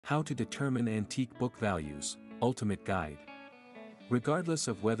How to determine antique book values, ultimate guide. Regardless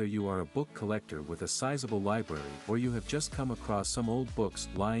of whether you are a book collector with a sizable library or you have just come across some old books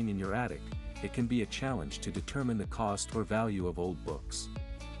lying in your attic, it can be a challenge to determine the cost or value of old books.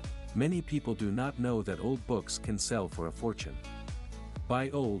 Many people do not know that old books can sell for a fortune. By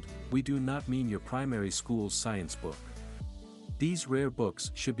old, we do not mean your primary school's science book. These rare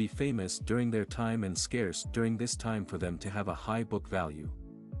books should be famous during their time and scarce during this time for them to have a high book value.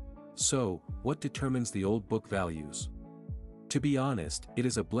 So, what determines the old book values? To be honest, it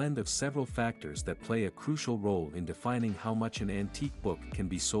is a blend of several factors that play a crucial role in defining how much an antique book can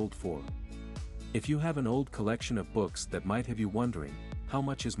be sold for. If you have an old collection of books that might have you wondering, how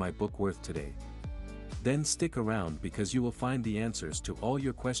much is my book worth today? Then stick around because you will find the answers to all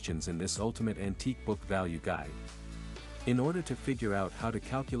your questions in this ultimate antique book value guide. In order to figure out how to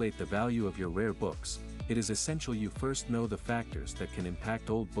calculate the value of your rare books, it is essential you first know the factors that can impact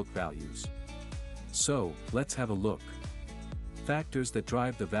old book values. So, let's have a look. Factors that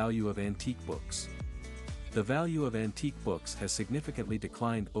drive the value of antique books. The value of antique books has significantly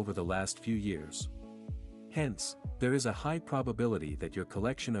declined over the last few years. Hence, there is a high probability that your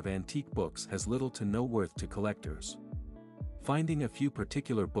collection of antique books has little to no worth to collectors. Finding a few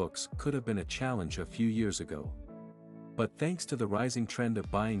particular books could have been a challenge a few years ago. But thanks to the rising trend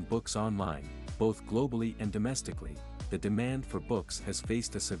of buying books online, both globally and domestically, the demand for books has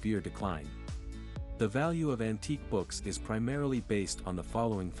faced a severe decline. The value of antique books is primarily based on the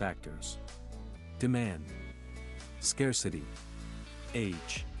following factors: demand, scarcity,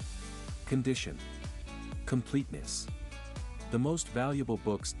 age, condition, completeness. The most valuable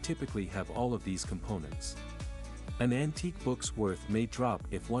books typically have all of these components. An antique book's worth may drop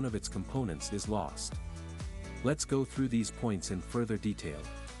if one of its components is lost. Let's go through these points in further detail.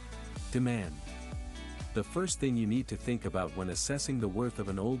 Demand. The first thing you need to think about when assessing the worth of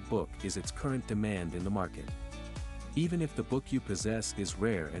an old book is its current demand in the market. Even if the book you possess is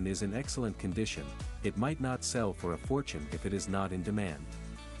rare and is in excellent condition, it might not sell for a fortune if it is not in demand.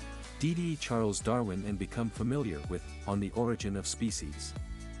 D.D. Charles Darwin and become familiar with On the Origin of Species.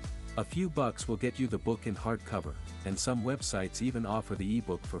 A few bucks will get you the book in hardcover, and some websites even offer the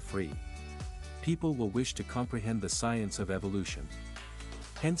ebook for free. People will wish to comprehend the science of evolution.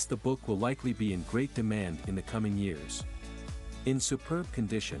 Hence the book will likely be in great demand in the coming years. In superb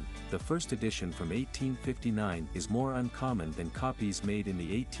condition, the first edition from 1859 is more uncommon than copies made in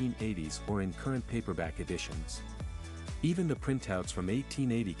the 1880s or in current paperback editions. Even the printouts from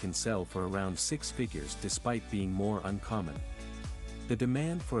 1880 can sell for around six figures despite being more uncommon. The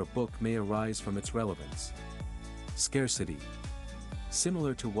demand for a book may arise from its relevance. Scarcity.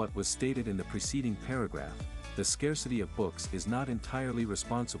 Similar to what was stated in the preceding paragraph, the scarcity of books is not entirely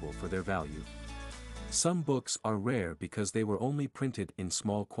responsible for their value. Some books are rare because they were only printed in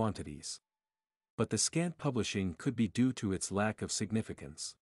small quantities. But the scant publishing could be due to its lack of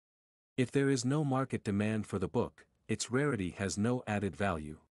significance. If there is no market demand for the book, its rarity has no added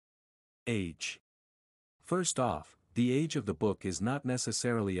value. Age. First off, the age of the book is not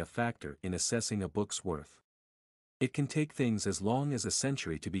necessarily a factor in assessing a book's worth. It can take things as long as a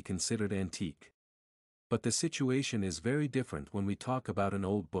century to be considered antique. But the situation is very different when we talk about an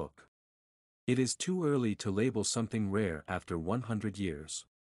old book. It is too early to label something rare after 100 years.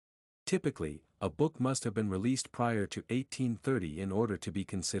 Typically, a book must have been released prior to 1830 in order to be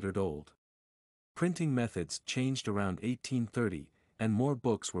considered old. Printing methods changed around 1830, and more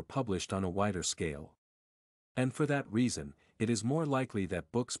books were published on a wider scale. And for that reason, it is more likely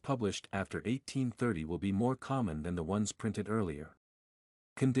that books published after 1830 will be more common than the ones printed earlier.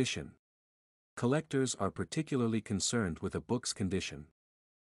 Condition. Collectors are particularly concerned with a book's condition.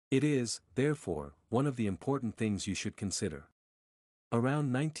 It is, therefore, one of the important things you should consider.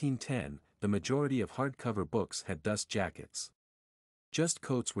 Around 1910, the majority of hardcover books had dust jackets. Just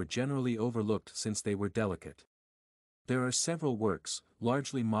coats were generally overlooked since they were delicate. There are several works,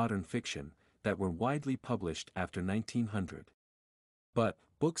 largely modern fiction, that were widely published after 1900. But,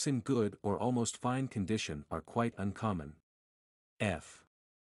 books in good or almost fine condition are quite uncommon. F.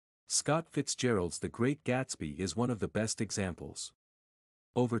 Scott Fitzgerald's The Great Gatsby is one of the best examples.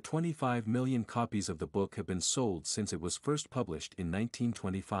 Over 25 million copies of the book have been sold since it was first published in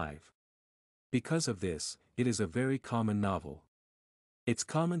 1925. Because of this, it is a very common novel. It's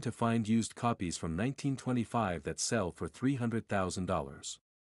common to find used copies from 1925 that sell for $300,000.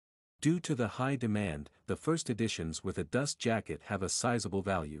 Due to the high demand, the first editions with a dust jacket have a sizable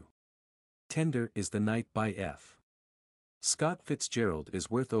value. Tender is the Night by F. Scott Fitzgerald is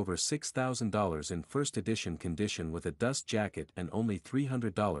worth over $6,000 in first edition condition with a dust jacket and only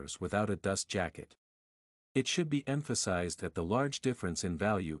 $300 without a dust jacket. It should be emphasized that the large difference in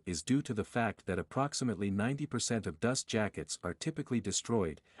value is due to the fact that approximately 90% of dust jackets are typically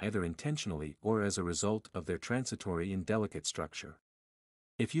destroyed, either intentionally or as a result of their transitory and delicate structure.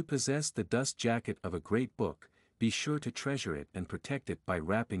 If you possess the dust jacket of a great book, be sure to treasure it and protect it by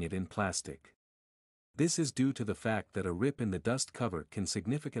wrapping it in plastic. This is due to the fact that a rip in the dust cover can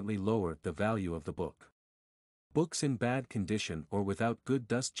significantly lower the value of the book. Books in bad condition or without good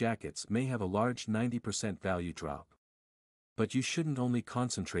dust jackets may have a large 90% value drop. But you shouldn't only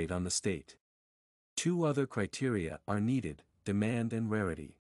concentrate on the state. Two other criteria are needed: demand and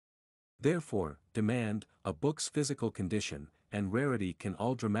rarity. Therefore, demand, a book's physical condition, and rarity can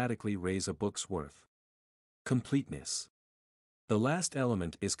all dramatically raise a book's worth. Completeness. The last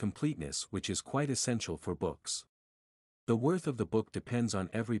element is completeness, which is quite essential for books. The worth of the book depends on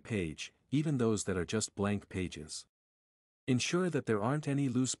every page, even those that are just blank pages. Ensure that there aren't any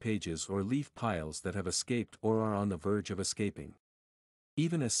loose pages or leaf piles that have escaped or are on the verge of escaping.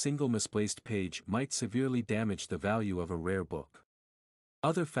 Even a single misplaced page might severely damage the value of a rare book.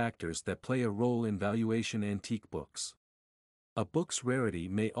 Other factors that play a role in valuation: antique books. A book's rarity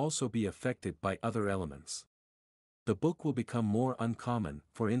may also be affected by other elements. The book will become more uncommon,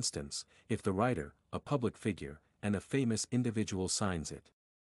 for instance, if the writer, a public figure, and a famous individual signs it.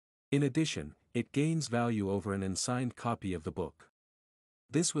 In addition, it gains value over an unsigned copy of the book.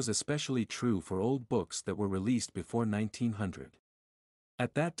 This was especially true for old books that were released before 1900.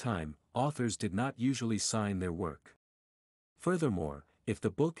 At that time, authors did not usually sign their work. Furthermore, if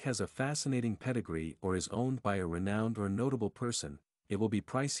the book has a fascinating pedigree or is owned by a renowned or notable person, it will be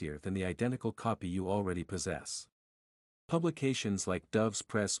pricier than the identical copy you already possess. Publications like Dove's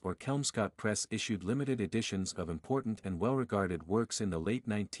Press or Kelmscott Press issued limited editions of important and well-regarded works in the late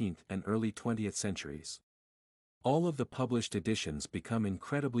 19th and early 20th centuries. All of the published editions become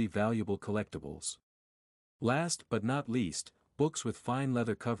incredibly valuable collectibles. Last but not least, books with fine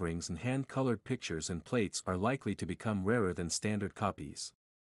leather coverings and hand-colored pictures and plates are likely to become rarer than standard copies.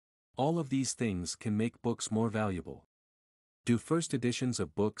 All of these things can make books more valuable. Do first editions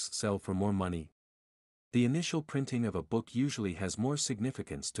of books sell for more money? The initial printing of a book usually has more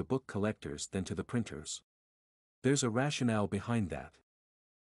significance to book collectors than to the printers. There's a rationale behind that.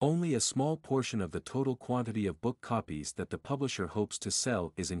 Only a small portion of the total quantity of book copies that the publisher hopes to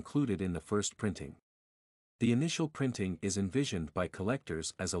sell is included in the first printing. The initial printing is envisioned by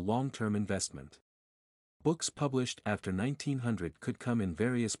collectors as a long-term investment. Books published after 1900 could come in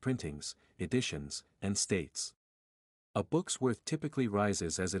various printings, editions, and states. A book's worth typically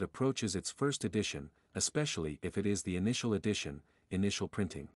rises as it approaches its first edition, especially if it is the initial edition, initial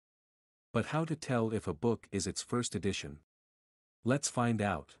printing. But how to tell if a book is its first edition? Let's find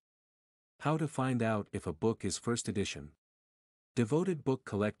out. How to find out if a book is first edition? Devoted book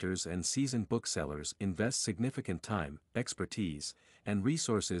collectors and seasoned booksellers invest significant time, expertise, and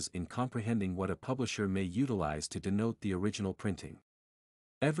resources in comprehending what a publisher may utilize to denote the original printing.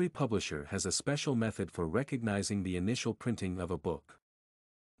 Every publisher has a special method for recognizing the initial printing of a book.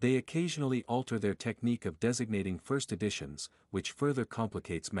 They occasionally alter their technique of designating first editions, which further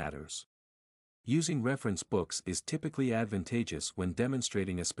complicates matters. Using reference books is typically advantageous when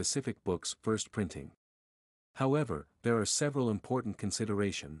demonstrating a specific book's first printing. However, there are several important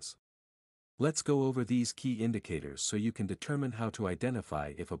considerations. Let's go over these key indicators so you can determine how to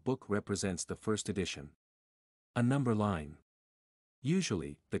identify if a book represents the first edition. A number line.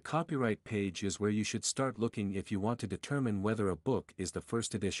 Usually, the copyright page is where you should start looking if you want to determine whether a book is the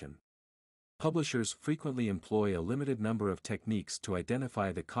first edition. Publishers frequently employ a limited number of techniques to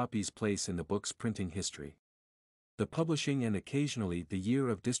identify the copy's place in the book's printing history. The publishing and occasionally the year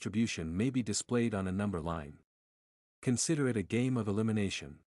of distribution may be displayed on a number line. Consider it a game of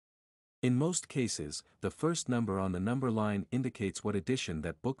elimination. In most cases, the first number on the number line indicates what edition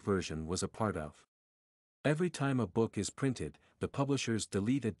that book version was a part of. Every time a book is printed, the publishers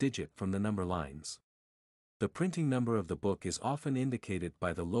delete a digit from the number lines. The printing number of the book is often indicated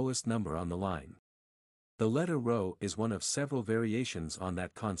by the lowest number on the line. The letter row is one of several variations on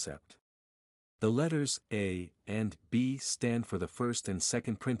that concept. The letters A and B stand for the first and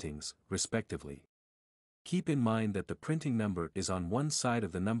second printings, respectively. Keep in mind that the printing number is on one side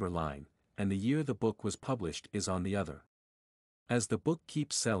of the number line, and the year the book was published is on the other. As the book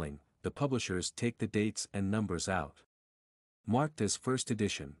keeps selling, the publishers take the dates and numbers out. Marked as first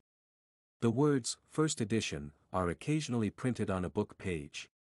edition. The words first edition are occasionally printed on a book page.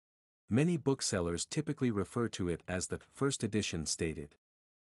 Many booksellers typically refer to it as the first edition stated.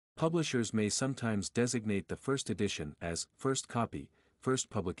 Publishers may sometimes designate the first edition as first copy, first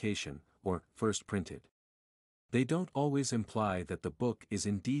publication, or first printed. They don't always imply that the book is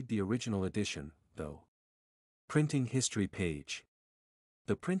indeed the original edition, though. Printing history page.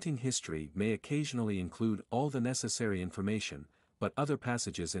 The printing history may occasionally include all the necessary information, but other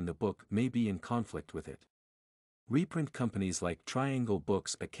passages in the book may be in conflict with it. Reprint companies like Triangle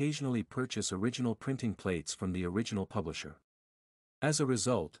Books occasionally purchase original printing plates from the original publisher. As a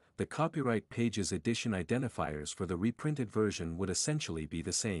result, the copyright page's edition identifiers for the reprinted version would essentially be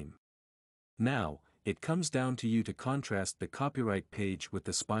the same. Now, it comes down to you to contrast the copyright page with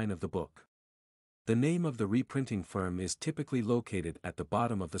the spine of the book. The name of the reprinting firm is typically located at the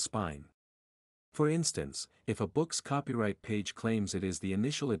bottom of the spine. For instance, if a book's copyright page claims it is the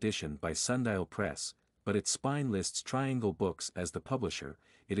initial edition by Sundial Press, but its spine lists Triangle Books as the publisher,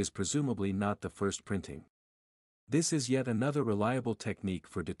 it is presumably not the first printing. This is yet another reliable technique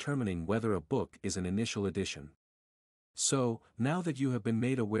for determining whether a book is an initial edition. So, now that you have been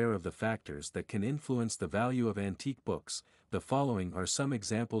made aware of the factors that can influence the value of antique books, the following are some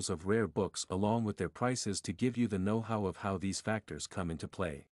examples of rare books along with their prices to give you the know-how of how these factors come into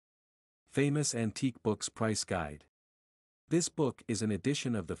play. Famous Antique Books Price Guide. This book is an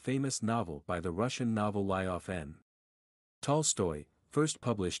edition of the famous novel by the Russian novel Lyov N. Tolstoy, first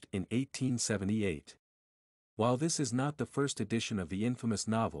published in 1878. While this is not the first edition of the infamous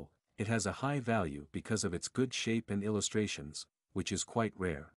novel, it has a high value because of its good shape and illustrations, which is quite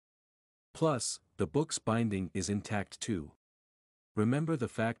rare. Plus, the book's binding is intact too. Remember the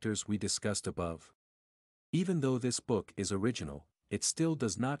factors we discussed above? Even though this book is original, it still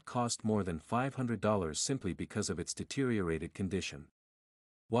does not cost more than $500 simply because of its deteriorated condition.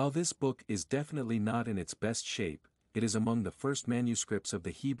 While this book is definitely not in its best shape, it is among the first manuscripts of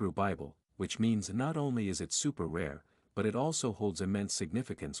the Hebrew Bible, which means not only is it super rare, but it also holds immense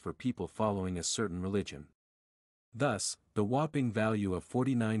significance for people following a certain religion. Thus, the whopping value of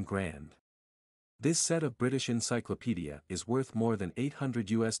 $49,000. This set of British encyclopedia is worth more than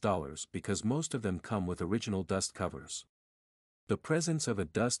 $800 because most of them come with original dust covers. The presence of a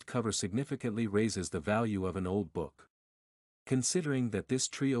dust cover significantly raises the value of an old book. Considering that this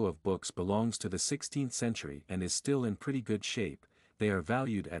trio of books belongs to the 16th century and is still in pretty good shape, they are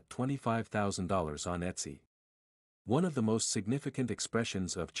valued at $25,000 on Etsy. One of the most significant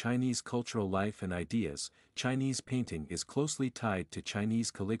expressions of Chinese cultural life and ideas, Chinese painting is closely tied to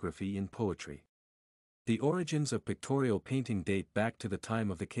Chinese calligraphy and poetry. The origins of pictorial painting date back to the time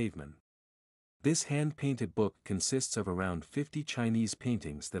of the cavemen. This hand-painted book consists of around 50 Chinese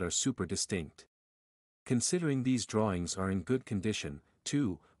paintings that are super distinct. Considering these drawings are in good condition,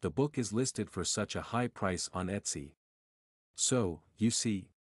 too, the book is listed for such a high price on Etsy. So, you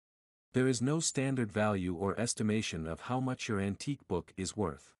see, there is no standard value or estimation of how much your antique book is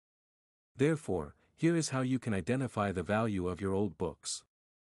worth. Therefore, here is how you can identify the value of your old books.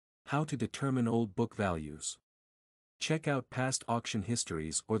 How to determine old book values. Check out past auction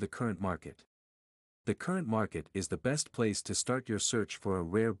histories or the current market. The current market is the best place to start your search for a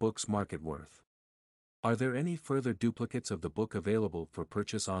rare book's market worth. Are there any further duplicates of the book available for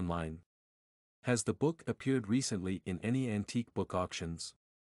purchase online? Has the book appeared recently in any antique book auctions?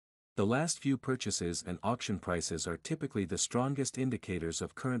 The last few purchases and auction prices are typically the strongest indicators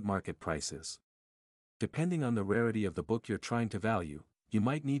of current market prices. Depending on the rarity of the book you're trying to value, you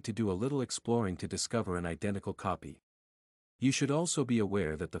might need to do a little exploring to discover an identical copy. You should also be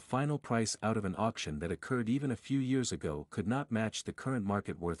aware that the final price out of an auction that occurred even a few years ago could not match the current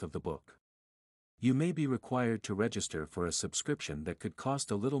market worth of the book. You may be required to register for a subscription that could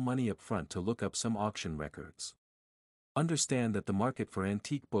cost a little money up front to look up some auction records. Understand that the market for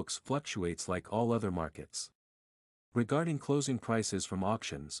antique books fluctuates like all other markets. Regarding closing prices from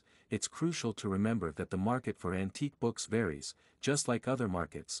auctions, it's crucial to remember that the market for antique books varies, just like other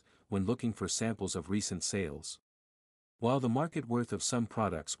markets, when looking for samples of recent sales. While the market worth of some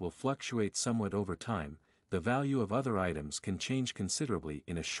products will fluctuate somewhat over time, the value of other items can change considerably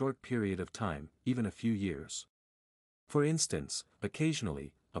in a short period of time, even a few years. For instance,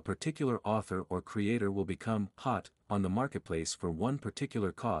 occasionally, a particular author or creator will become hot on the marketplace for one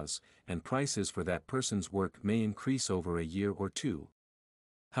particular cause, and prices for that person's work may increase over a year or two.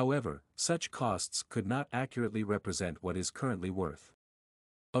 However, such costs could not accurately represent what is currently worth.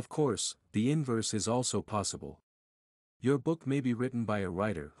 Of course, the inverse is also possible. Your book may be written by a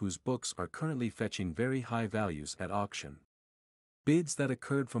writer whose books are currently fetching very high values at auction. Bids that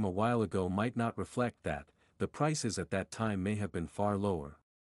occurred from a while ago might not reflect that, the prices at that time may have been far lower.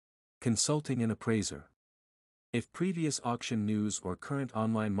 Consulting an appraiser. If previous auction news or current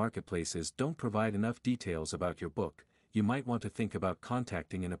online marketplaces don't provide enough details about your book, you might want to think about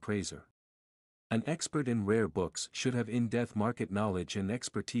contacting an appraiser. An expert in rare books should have in-depth market knowledge and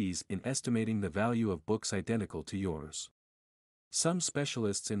expertise in estimating the value of books identical to yours. Some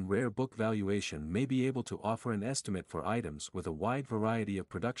specialists in rare book valuation may be able to offer an estimate for items with a wide variety of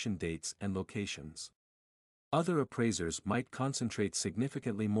production dates and locations. Other appraisers might concentrate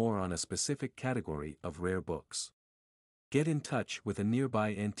significantly more on a specific category of rare books. Get in touch with a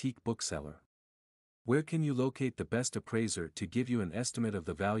nearby antique bookseller. Where can you locate the best appraiser to give you an estimate of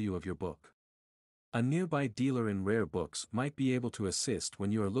the value of your book? A nearby dealer in rare books might be able to assist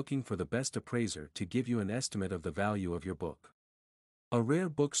when you are looking for the best appraiser to give you an estimate of the value of your book. A rare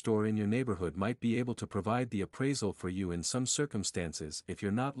bookstore in your neighborhood might be able to provide the appraisal for you in some circumstances if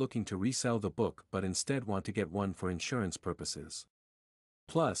you're not looking to resell the book but instead want to get one for insurance purposes.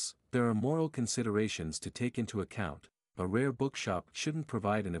 Plus, there are moral considerations to take into account. A rare bookshop shouldn't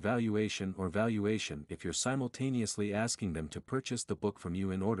provide an evaluation or valuation if you're simultaneously asking them to purchase the book from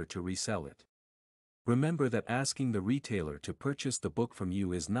you in order to resell it. Remember that asking the retailer to purchase the book from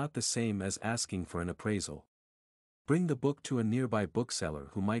you is not the same as asking for an appraisal. Bring the book to a nearby bookseller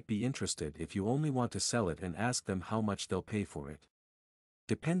who might be interested if you only want to sell it and ask them how much they'll pay for it.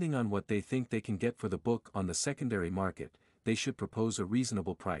 Depending on what they think they can get for the book on the secondary market, they should propose a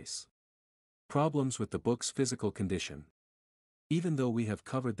reasonable price. Problems with the book's physical condition. Even though we have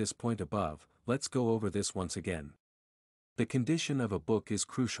covered this point above, let's go over this once again. The condition of a book is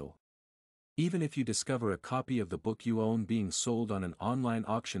crucial. Even if you discover a copy of the book you own being sold on an online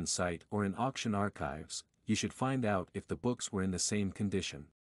auction site or in auction archives, you should find out if the books were in the same condition.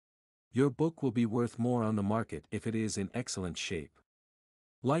 Your book will be worth more on the market if it is in excellent shape.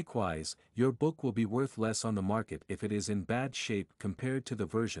 Likewise, your book will be worth less on the market if it is in bad shape compared to the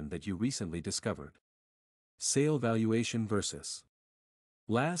version that you recently discovered. Sale valuation versus.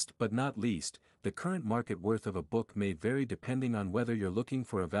 Last but not least, the current market worth of a book may vary depending on whether you're looking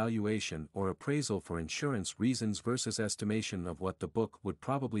for a valuation or appraisal for insurance reasons versus estimation of what the book would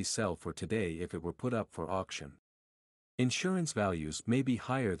probably sell for today if it were put up for auction. Insurance values may be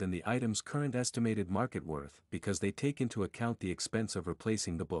higher than the item's current estimated market worth because they take into account the expense of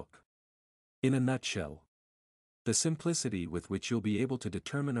replacing the book. In a nutshell, the simplicity with which you'll be able to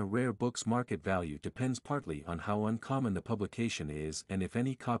determine a rare book's market value depends partly on how uncommon the publication is and if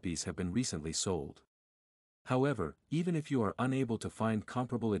any copies have been recently sold. However, even if you are unable to find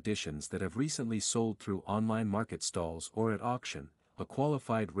comparable editions that have recently sold through online market stalls or at auction, a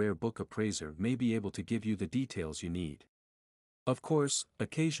qualified rare book appraiser may be able to give you the details you need. Of course,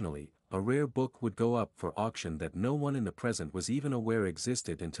 occasionally, a rare book would go up for auction that no one in the present was even aware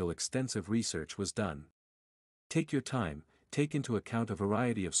existed until extensive research was done. Take your time, take into account a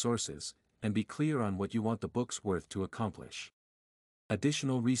variety of sources, and be clear on what you want the book's worth to accomplish.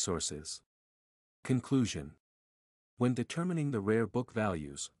 Additional resources. Conclusion. When determining the rare book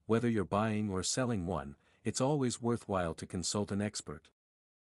values, whether you're buying or selling one, it's always worthwhile to consult an expert.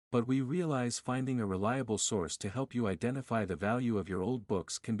 But we realize finding a reliable source to help you identify the value of your old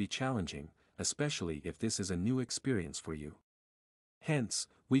books can be challenging, especially if this is a new experience for you. Hence,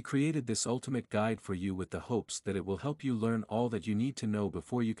 we created this ultimate guide for you with the hopes that it will help you learn all that you need to know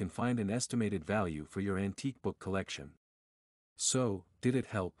before you can find an estimated value for your antique book collection. So, did it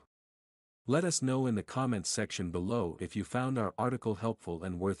help? Let us know in the comments section below if you found our article helpful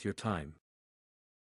and worth your time.